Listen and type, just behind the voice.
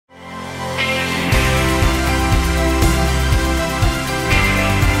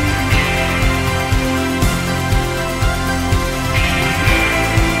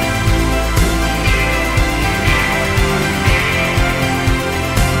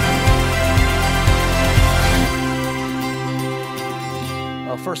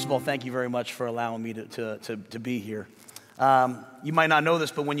First of all, thank you very much for allowing me to be here. You might not know this,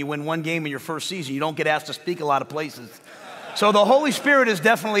 but when you win one game in your first season, you don't get asked to speak a lot of places. So the Holy Spirit is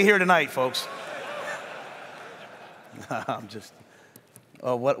definitely here tonight, folks.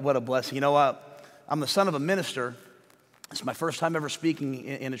 What a blessing. You know what? I'm the son of a minister. It's my first time ever speaking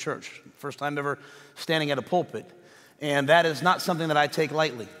in a church, first time ever standing at a pulpit. And that is not something that I take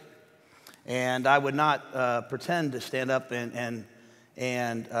lightly. And I would not pretend to stand up and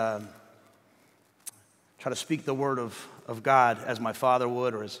try to speak the word of God as my father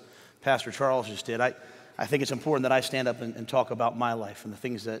would or as Pastor Charles just did. I think it's important that I stand up and talk about my life and the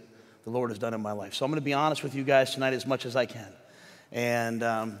things that the Lord has done in my life. So I'm going to be honest with you guys tonight as much as I can. And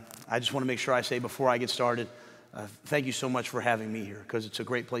I just want to make sure I say before I get started, thank you so much for having me here, because it's a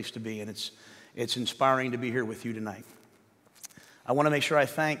great place to be, and it's inspiring to be here with you tonight. I want to make sure I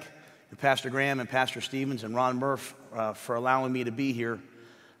thank Pastor Graham and Pastor Stevens and Ron Murph for allowing me to be here.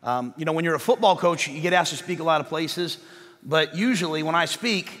 You know, when you're a football coach, you get asked to speak a lot of places, but usually when I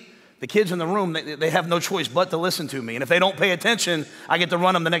speak, the kids in the room, they have no choice but to listen to me. And if they don't pay attention, I get to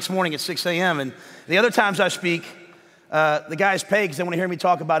run them the next morning at 6 a.m. And the other times I speak, the guys pay because they want to hear me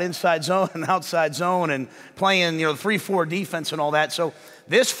talk about inside zone and outside zone and playing, 3-4 defense and all that. So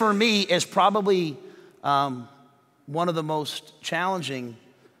this for me is probably one of the most challenging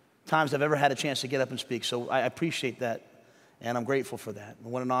times I've ever had a chance to get up and speak. So I appreciate that, and I'm grateful for that.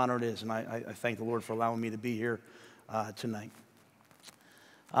 And what an honor it is, and I thank the Lord for allowing me to be here tonight.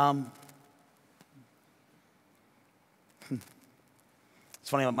 It's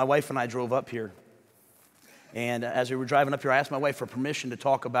funny, my wife and I drove up here, and as we were driving up here, I asked my wife for permission to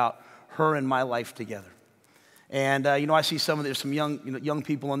talk about her and my life together. And I see there's some young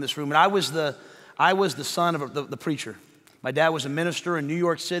people in this room, and I was the son of the preacher. My dad was a minister in New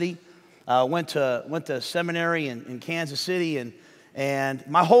York City, went to seminary in Kansas City, and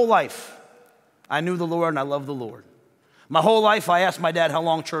my whole life, I knew the Lord and I loved the Lord. My whole life, I asked my dad how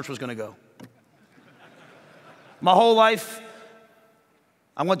long church was going to go. My whole life,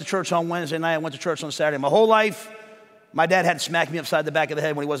 I went to church on Wednesday night, I went to church on Saturday. My whole life, my dad had to smack me upside the back of the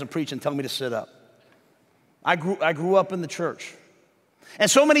head when he wasn't preaching, telling me to sit up. I grew up in the church.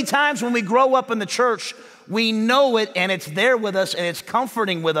 And so many times when we grow up in the church, we know it and it's there with us and it's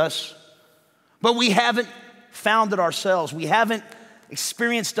comforting with us, but we haven't found it ourselves. We haven't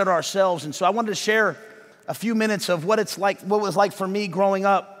experienced it ourselves. And so I wanted to share a few minutes of what it was like for me growing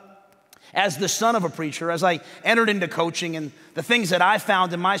up as the son of a preacher, as I entered into coaching, and the things that I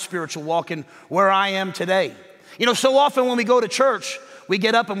found in my spiritual walk and where I am today. So often when we go to church, we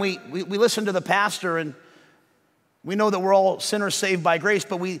get up and we listen to the pastor, and we know that we're all sinners saved by grace,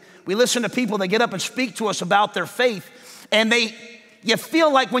 but we listen to people that get up and speak to us about their faith, and you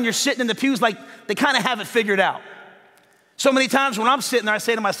feel like when you're sitting in the pews, like they kind of have it figured out. So many times when I'm sitting there, I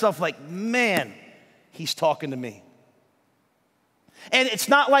say to myself, like, man, he's talking to me. And it's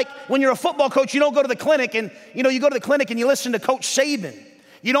not like when you're a football coach, you don't go to the clinic and, you go to the clinic and you listen to Coach Saban.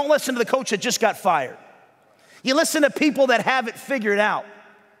 You don't listen to the coach that just got fired. You listen to people that have it figured out.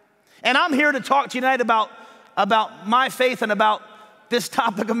 And I'm here to talk to you tonight about my faith and about this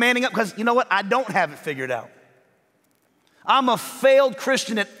topic of manning up, because you know what? I don't have it figured out. I'm a failed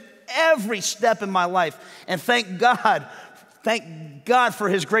Christian at every step in my life. And thank God for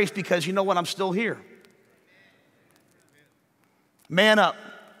his grace, because you know what? I'm still here. Man up.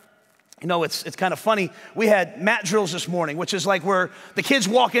 It's kind of funny. We had mat drills this morning, which is like where the kids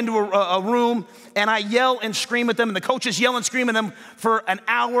walk into a room and I yell and scream at them, and the coaches yell and scream at them for an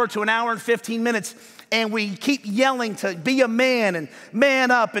hour to an hour and 15 minutes. And we keep yelling to be a man and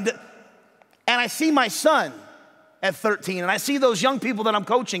man up. And I see my son at 13, and I see those young people that I'm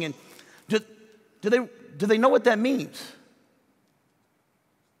coaching, and do they know what that means?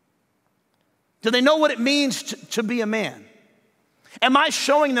 Do they know what it means to be a man? Am I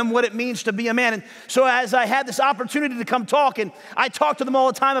showing them what it means to be a man? And so as I had this opportunity to come talk, and I talk to them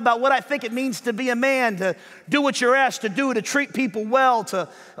all the time about what I think it means to be a man, to do what you're asked to do, to treat people well, to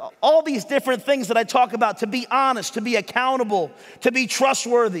all these different things that I talk about, to be honest, to be accountable, to be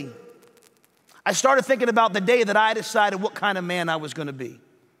trustworthy. I started thinking about the day that I decided what kind of man I was going to be.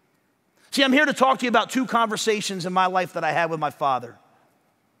 See, I'm here to talk to you about two conversations in my life that I had with my father.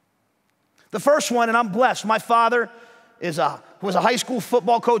 The first one, and I'm blessed, my father was a high school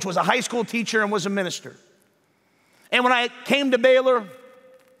football coach, was a high school teacher, and was a minister. And when I came to Baylor,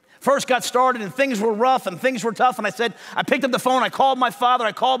 first got started, and things were rough and things were tough, and I picked up the phone, I called my father,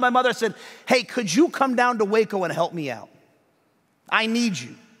 I called my mother, I said, hey, could you come down to Waco and help me out? I need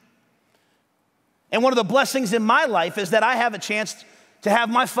you. And one of the blessings in my life is that I have a chance to have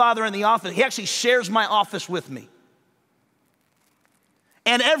my father in the office. He actually shares my office with me.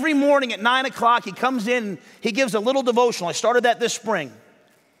 And every morning at 9 o'clock, he comes in, he gives a little devotional. I started that this spring.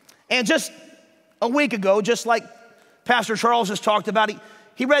 And just a week ago, just like Pastor Charles has talked about,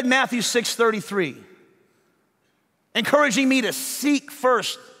 he read Matthew 6:33, encouraging me to seek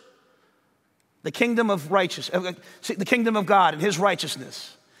first the kingdom of the kingdom of God and his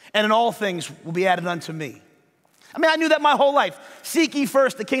righteousness, and in all things will be added unto me. I mean, I knew that my whole life. Seek ye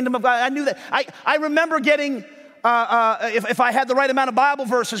first the kingdom of God. I knew that. I remember getting, if I had the right amount of Bible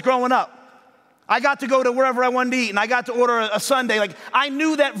verses growing up, I got to go to wherever I wanted to eat, and I got to order a sundae. Like, I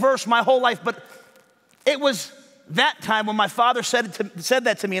knew that verse my whole life, but it was that time when my father said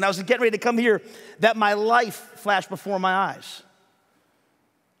that to me, and I was getting ready to come here, that my life flashed before my eyes.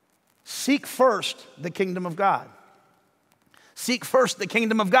 Seek first the kingdom of God. Seek first the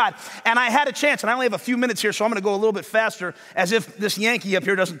kingdom of God. And I had a chance, and I only have a few minutes here, so I'm going to go a little bit faster, as if this Yankee up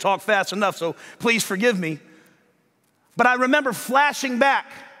here doesn't talk fast enough, so please forgive me. But I remember flashing back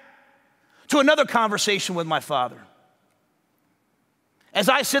to another conversation with my father. As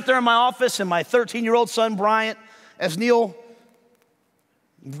I sit there in my office, and my 13-year-old son, Bryant, as Neil,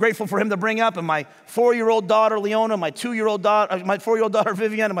 I'm grateful for him to bring up, and my 4-year-old daughter, Leona, my 4-year-old daughter,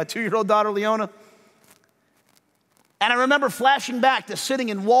 Vivian, and my 2-year-old daughter, Leona. And I remember flashing back to sitting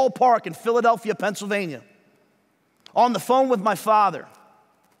in Wall Park in Philadelphia, Pennsylvania, on the phone with my father.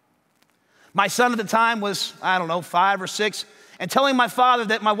 My son at the time was, 5 or 6, and telling my father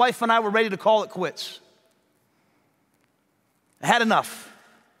that my wife and I were ready to call it quits. I had enough.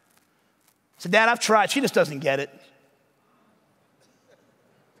 I said, Dad, I've tried. She just doesn't get it.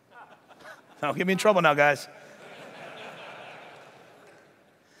 Don't get me in trouble now, guys.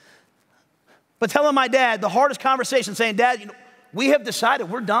 But telling my dad, the hardest conversation, saying, Dad, we have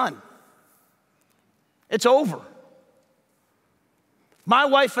decided we're done. It's over. My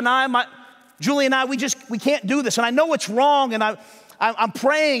wife and I, Julie and I, we can't do this. And I know it's wrong, and I'm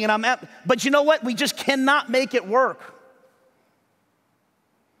praying, but you know what? We just cannot make it work.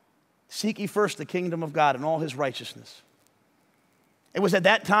 Seek ye first the kingdom of God and all his righteousness. It was at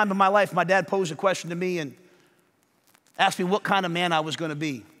that time in my life, my dad posed a question to me and asked me what kind of man I was going to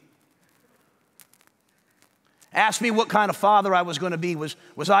be. Asked me what kind of father I was going to be. Was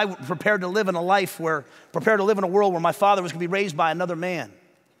I prepared to live in a world where my father was going to be raised by another man?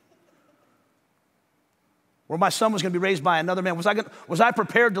 Where my son was going to be raised by another man? Was I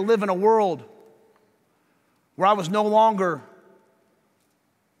prepared to live in a world where I was no longer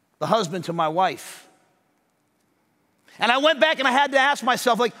the husband to my wife? And I went back and I had to ask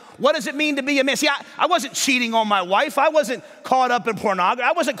myself, what does it mean to be a man? See, I wasn't cheating on my wife. I wasn't caught up in pornography.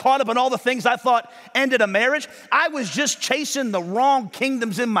 I wasn't caught up in all the things I thought ended a marriage. I was just chasing the wrong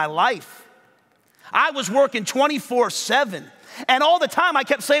kingdoms in my life. I was working 24/7. And all the time I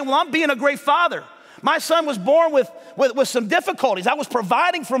kept saying, well, I'm being a great father. My son was born with some difficulties. I was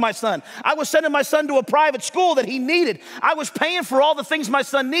providing for my son. I was sending my son to a private school that he needed. I was paying for all the things my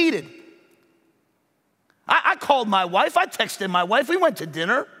son needed. I called my wife. I texted my wife. We went to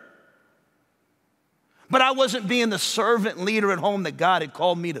dinner. But I wasn't being the servant leader at home that God had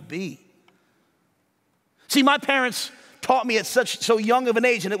called me to be. See, my parents taught me at so young of an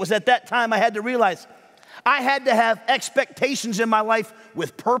age, and it was at that time I had to realize I had to have expectations in my life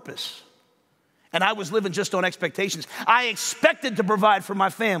with purpose. And I was living just on expectations. I expected to provide for my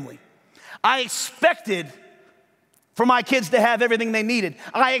family. I expected for my kids to have everything they needed.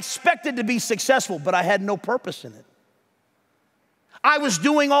 I expected to be successful, but I had no purpose in it. I was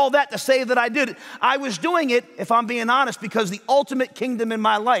doing all that to say that I did it. I was doing it, if I'm being honest, because the ultimate kingdom in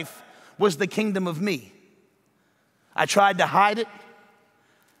my life was the kingdom of me. I tried to hide it.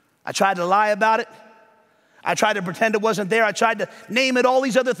 I tried to lie about it. I tried to pretend it wasn't there. I tried to name it all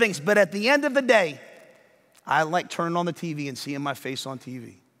these other things. But at the end of the day, I like turning on the TV and seeing my face on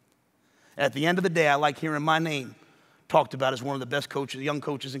TV. At the end of the day, I like hearing my name talked about as one of the best young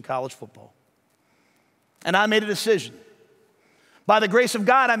coaches in college football. And I made a decision. By the grace of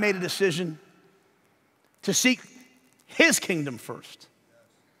God, I made a decision to seek his kingdom first.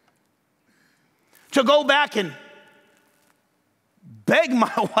 To go back and beg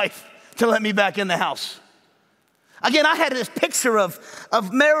my wife to let me back in the house. Again, I had this picture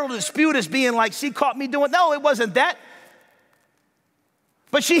of marital dispute as being like she caught me doing. No, it wasn't that.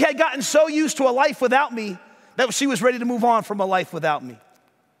 But she had gotten so used to a life without me that she was ready to move on from a life without me.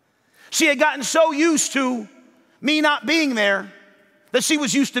 She had gotten so used to me not being there that she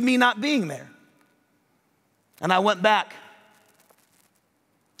was used to me not being there. And I went back.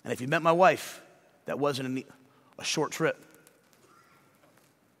 And if you met my wife, that wasn't a short trip.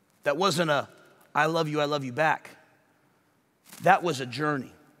 That wasn't a I love you back. That was a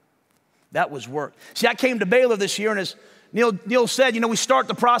journey. That was work. See, I came to Baylor this year, and as Neil said, we start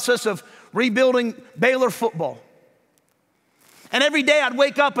the process of rebuilding Baylor football. And every day I'd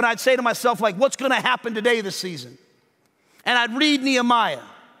wake up and I'd say to myself, like, what's going to happen today this season? And I'd read Nehemiah.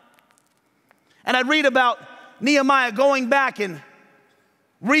 And I'd read about Nehemiah going back and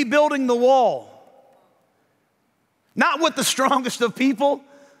rebuilding the wall. Not with the strongest of people,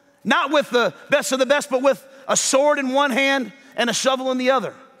 not with the best of the best, but with a sword in one hand and a shovel in the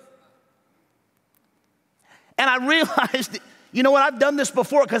other. And I realized, you know what, I've done this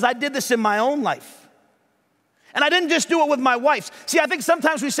before because I did this in my own life. And I didn't just do it with my wife. See, I think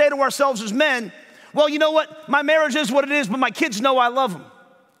sometimes we say to ourselves as men, well, you know what, my marriage is what it is, but my kids know I love them.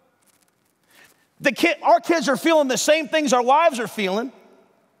 Our kids are feeling the same things our wives are feeling.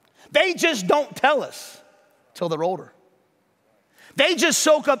 They just don't tell us till they're older. They just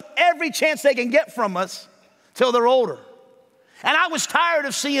soak up every chance they can get from us till they're older. And I was tired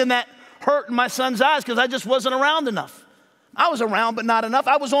of seeing that hurt in my son's eyes because I just wasn't around enough. I was around, but not enough.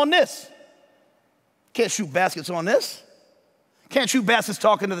 I was on this. Can't shoot baskets on this. Can't shoot baskets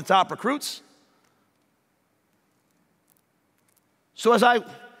talking to the top recruits. So as I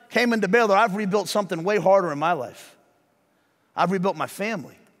came into Baylor, I've rebuilt something way harder in my life. I've rebuilt my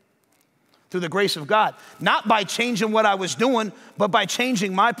family through the grace of God. Not by changing what I was doing, but by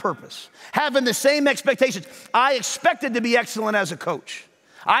changing my purpose. Having the same expectations. I expected to be excellent as a coach.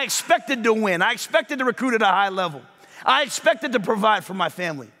 I expected to win. I expected to recruit at a high level. I expected to provide for my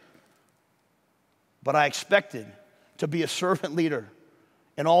family. But I expected to be a servant leader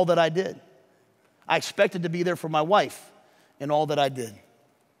in all that I did. I expected to be there for my wife in all that I did.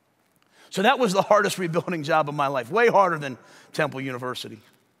 So that was the hardest rebuilding job of my life, way harder than Temple University.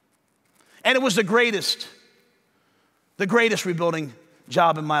 And it was the greatest rebuilding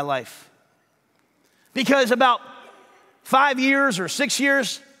job in my life. Because about 5 years or 6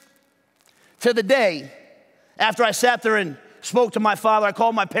 years to the day after I sat there and spoke to my father, I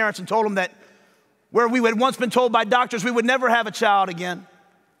called my parents and told them that where we had once been told by doctors we would never have a child again,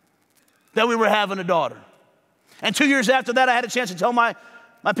 that we were having a daughter. And 2 years after that, I had a chance to tell my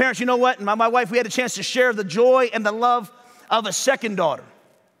parents, you know what, and my wife, we had a chance to share the joy and the love of a second daughter.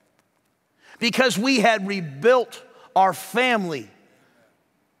 Because we had rebuilt our family,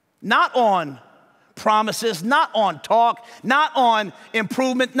 not on promises, not on talk, not on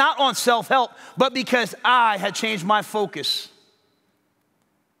improvement, not on self-help, but because I had changed my focus.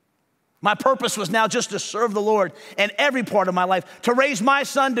 My purpose was now just to serve the Lord in every part of my life, to raise my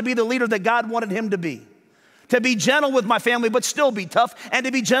son to be the leader that God wanted him to be gentle with my family but still be tough, and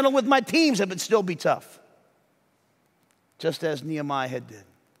to be gentle with my teams but still be tough, just as Nehemiah had did.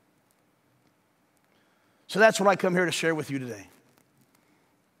 So that's what I come here to share with you today.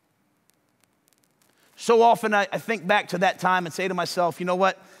 So often I think back to that time and say to myself, you know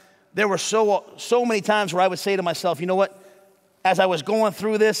what? There were so many times where I would say to myself, you know what? As I was going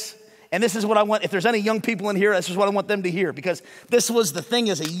through this, and this is what I want, if there's any young people in here, this is what I want them to hear, because this was the thing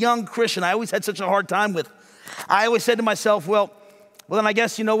as a young Christian I always had such a hard time with. I always said to myself, well, then I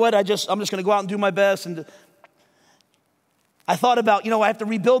guess, you know what? I'm just going to go out and do my best. And I thought about, I have to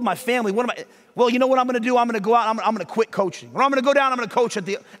rebuild my family. Well, you know what I'm going to do? I'm going to go out, I'm going to quit coaching. Or I'm going to go down, I'm going to coach at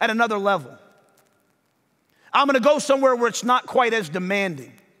another level. I'm going to go somewhere where it's not quite as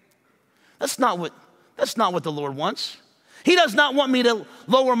demanding. That's not what the Lord wants. He does not want me to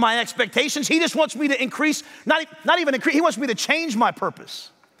lower my expectations. He just wants me to increase, not even increase, he wants me to change my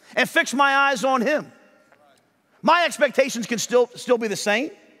purpose and fix my eyes on him. My expectations can still be the same.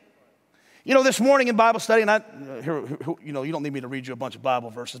 This morning in Bible study, and you don't need me to read you a bunch of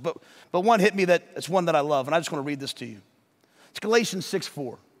Bible verses, but one hit me that it's one that I love, and I just want to read this to you. It's Galatians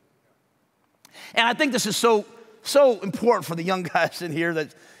 6:4. And I think this is so important for the young guys in here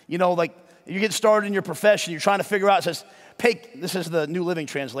that, like you get started in your profession, you're trying to figure out, it says, this is the New Living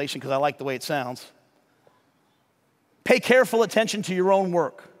Translation because I like the way it sounds. Pay careful attention to your own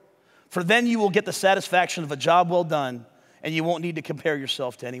work, for then you will get the satisfaction of a job well done, and you won't need to compare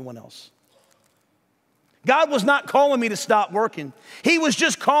yourself to anyone else. God was not calling me to stop working. He was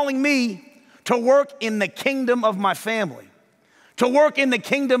just calling me to work in the kingdom of my family, to work in the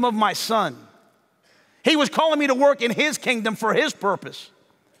kingdom of my son. He was calling me to work in his kingdom for his purpose,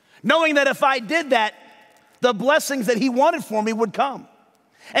 knowing that if I did that, the blessings that he wanted for me would come.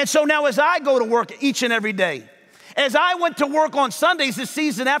 And so now as I go to work each and every day, as I went to work on Sundays this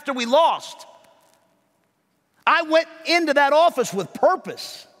season after we lost, I went into that office with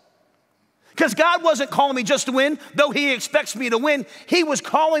purpose. Because God wasn't calling me just to win, though he expects me to win. He was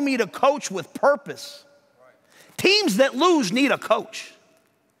calling me to coach with purpose. Right. Teams that lose need a coach,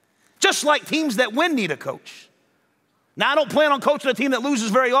 just like teams that win need a coach. Now, I don't plan on coaching a team that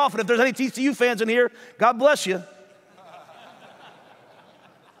loses very often. If there's any TCU fans in here, God bless you.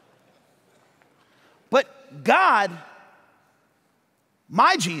 God,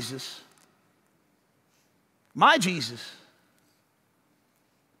 my Jesus,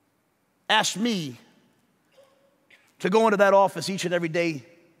 asked me to go into that office each and every day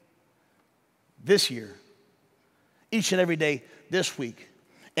this year, each and every day this week,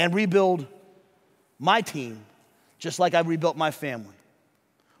 and rebuild my team just like I rebuilt my family.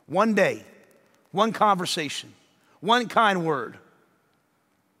 One day, one conversation, one kind word,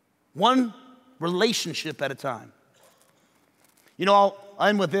 one relationship at a time. You know, I'll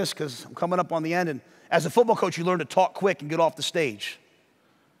end with this because I'm coming up on the end, and as a football coach, you learn to talk quick and get off the stage.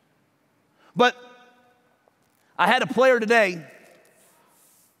 But I had a player today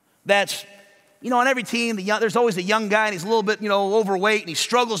that's, you know, on every team, there's always a young guy, and he's a little bit, overweight, and he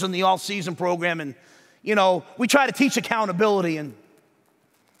struggles in the all-season program, and, we try to teach accountability, and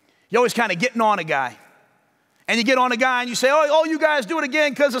you're always kind of getting on a guy. And you get on a guy, and you say, oh, you guys do it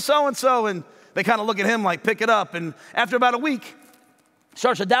again because of so-and-so, and they kind of look at him like, pick it up, and after about a week,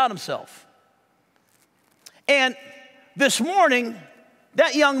 starts to doubt himself. And this morning,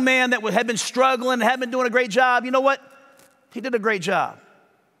 that young man that had been struggling, had been doing a great job, you know what? He did a great job.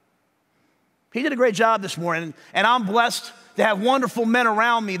 He did a great job this morning, and I'm blessed to have wonderful men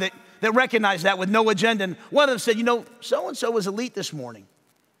around me that recognize that with no agenda. And one of them said, so-and-so was elite this morning.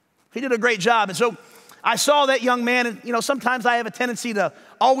 He did a great job. And so I saw that young man, and, sometimes I have a tendency to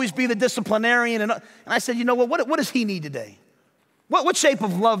always be the disciplinarian. And I said, what does he need today? What shape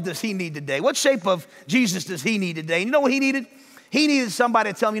of love does he need today? What shape of Jesus does he need today? And you know what he needed? He needed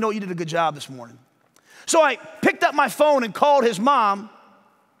somebody to tell him, you did a good job this morning. So I picked up my phone and called his mom,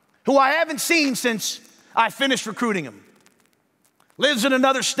 who I haven't seen since I finished recruiting him. Lives in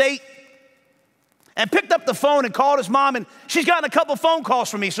another state. And picked up the phone and called his mom, and she's gotten a couple phone calls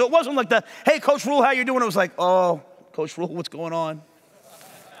from me. So it wasn't like hey, Coach Rhule, how you doing? It was like, oh, Coach Rhule, what's going on?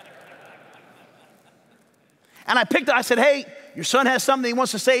 And I said, hey, your son has something he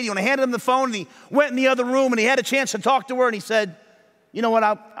wants to say to you. And I handed him the phone, and he went in the other room, and he had a chance to talk to her, and he said, you know what,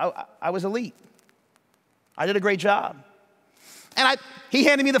 I was elite. I did a great job. And he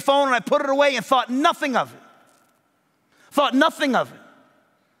handed me the phone, and I put it away and thought nothing of it. Thought nothing of it.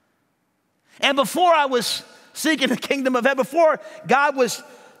 And before I was seeking the kingdom of heaven, before God was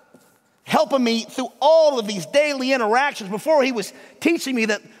helping me through all of these daily interactions, before he was teaching me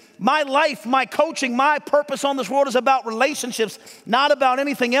that my life, my coaching, my purpose on this world is about relationships, not about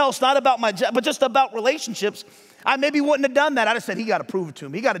anything else, not about my job, but just about relationships, I maybe wouldn't have done that. I'd have said, he got to prove it to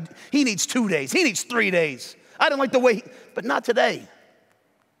him. He needs 2 days. He needs 3 days. I didn't like the way, but not today.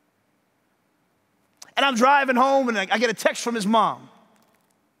 And I'm driving home, and I get a text from his mom.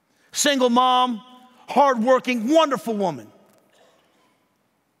 Single mom, hardworking, wonderful woman.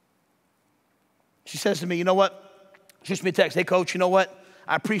 She says to me, you know what? She shoots me a text, hey, Coach, you know what?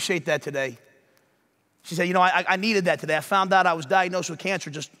 I appreciate that today. She said, I needed that today. I found out I was diagnosed with cancer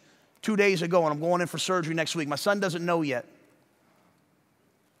just 2 days ago, and I'm going in for surgery next week. My son doesn't know yet.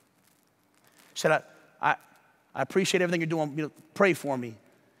 She said, I appreciate everything you're doing. Pray for me.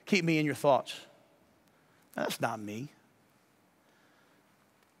 Keep me in your thoughts. Now, that's not me.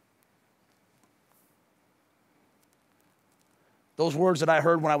 Those words that I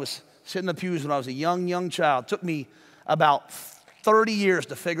heard when I was sitting in the pews when I was a young child took me about 30 years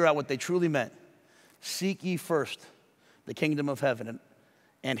to figure out what they truly meant. Seek ye first the kingdom of heaven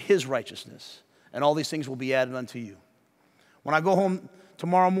and his righteousness, and all these things will be added unto you. When I go home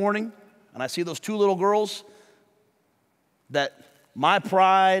tomorrow morning and I see those 2 little girls that my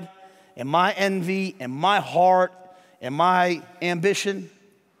pride and my envy and my heart and my ambition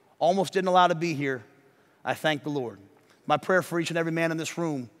almost didn't allow to be here, I thank the Lord. My prayer for each and every man in this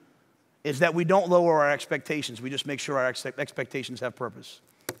room is that we don't lower our expectations. We just make sure our expectations have purpose.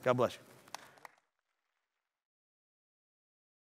 God bless you.